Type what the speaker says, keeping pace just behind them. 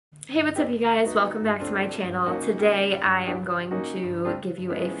Hey, what's up you guys? Welcome back to my channel. Today I am going to give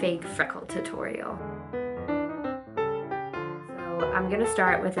you a fake freckle tutorial. So I'm gonna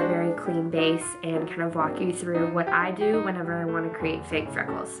start with a very clean base and kind of walk you through what I do whenever I want to create fake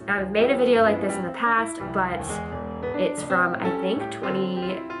freckles. Now, I've made a video like this in the past, but it's from I think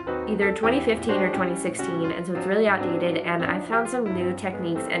either 2015 or 2016, and so it's really outdated, and I found some new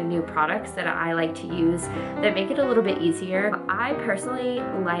techniques and new products that I like to use that make it a little bit easier. I personally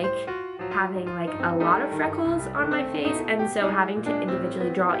like having like a lot of freckles on my face, and so having to individually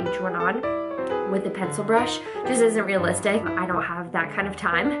draw each one on with a pencil brush just isn't realistic. I don't have that kind of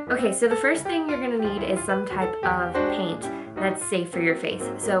time. Okay, so the first thing you're gonna need is some type of paint that's safe for your face.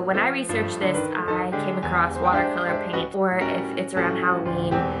 So when I researched this, I came across watercolor paint, or if it's around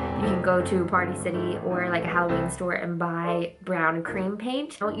Halloween, you can go to Party City or like a Halloween store and buy brown cream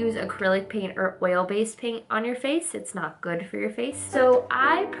paint. Don't use acrylic paint or oil-based paint on your face. It's not good for your face. So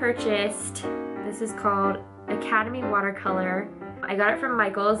I purchased, this is called Academy Watercolor. I got it from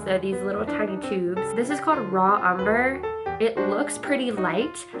Michael's. They're these little tiny tubes. This is called Raw Umber. It looks pretty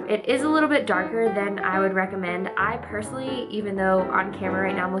light. It is a little bit darker than I would recommend. I personally, even though on camera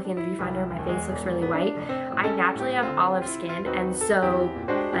right now I'm looking at the viewfinder, my face looks really white. I naturally have olive skin, and so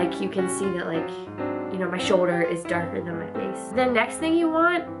like you can see that, like, you know, my shoulder is darker than my face. The next thing you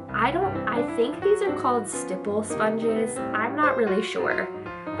want, I think these are called stipple sponges. I'm not really sure,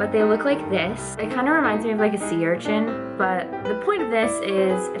 but they look like this. It kind of reminds me of like a sea urchin, but the point of this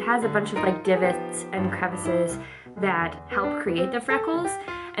is it has a bunch of like divots and crevices that help create the freckles.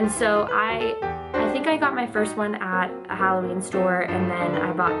 And so I think I got my first one at a Halloween store, and then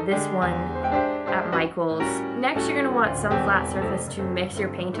I bought this one at Michael's. Next, you're gonna want some flat surface to mix your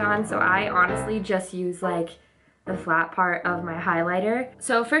paint on. So I honestly just use like the flat part of my highlighter.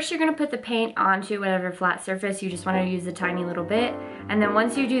 So first you're gonna put the paint onto whatever flat surface. You just wanna use a tiny little bit. And then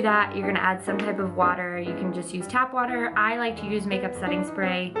once you do that, you're gonna add some type of water. You can just use tap water. I like to use makeup setting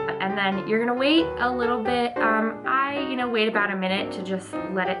spray. And then you're gonna wait a little bit. I wait about a minute to just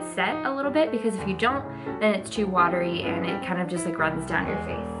let it set a little bit, because if you don't, then it's too watery and it kind of just like runs down your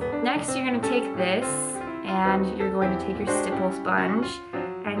face. Next, you're gonna take this and you're going to take your stipple sponge,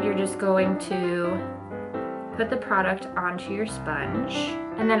 and you're just going to put the product onto your sponge.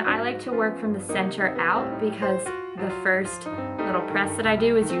 And then I like to work from the center out, because the first little press that I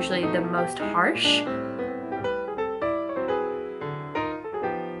do is usually the most harsh.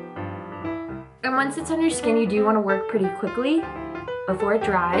 And once it's on your skin, you do want to work pretty quickly before it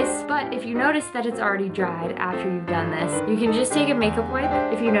dries. But if you notice that it's already dried after you've done this, you can just take a makeup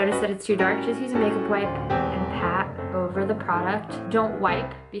wipe. If you notice that it's too dark, just use a makeup wipe and pat over the product. Don't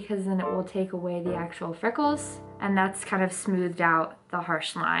wipe, because then it will take away the actual freckles, and that's kind of smoothed out the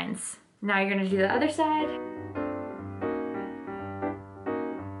harsh lines. Now you're gonna do the other side.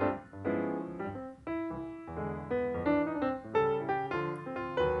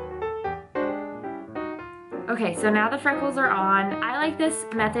 Okay, so now the freckles are on. I like this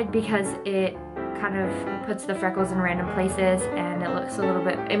method because it kind of puts the freckles in random places, and it looks a little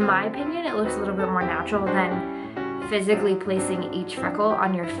bit, in my opinion, it looks a little bit more natural than physically placing each freckle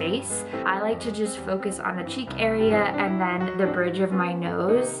on your face. I like to just focus on the cheek area and then the bridge of my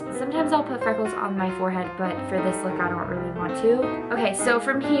nose. Sometimes I'll put freckles on my forehead, but for this look I don't really want to. Okay, so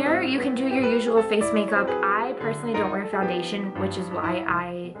from here you can do your usual face makeup. I personally don't wear foundation, which is why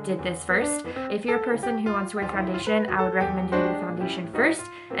I did this first. If you're a person who wants to wear foundation, I would recommend doing your foundation first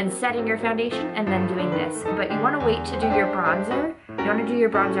and setting your foundation and then doing this. But you want to wait to do your bronzer. You want to do your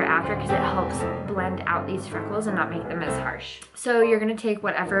bronzer after, because it helps blend out these freckles and not make them as harsh. So you're going to take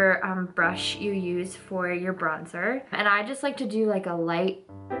whatever brush you use for your bronzer. And I just like to do like a light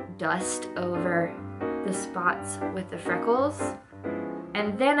dust over the spots with the freckles.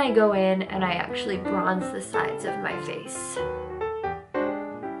 And then I go in and I actually bronze the sides of my face.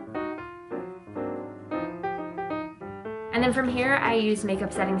 And then from here I use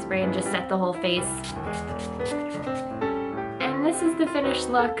makeup setting spray and just set the whole face. And this is the finished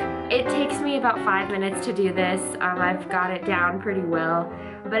look. It takes me about 5 minutes to do this. I've got it down pretty well.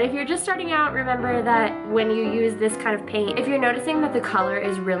 But if you're just starting out, remember that when you use this kind of paint, if you're noticing that the color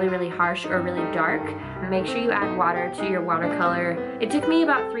is really, really harsh or really dark, make sure you add water to your watercolor. It took me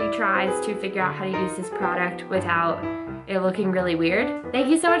about 3 tries to figure out how to use this product without it looking really weird. Thank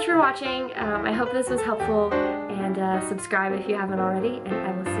you so much for watching. I hope this was helpful, and subscribe if you haven't already, and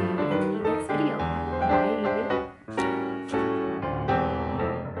I will see you in the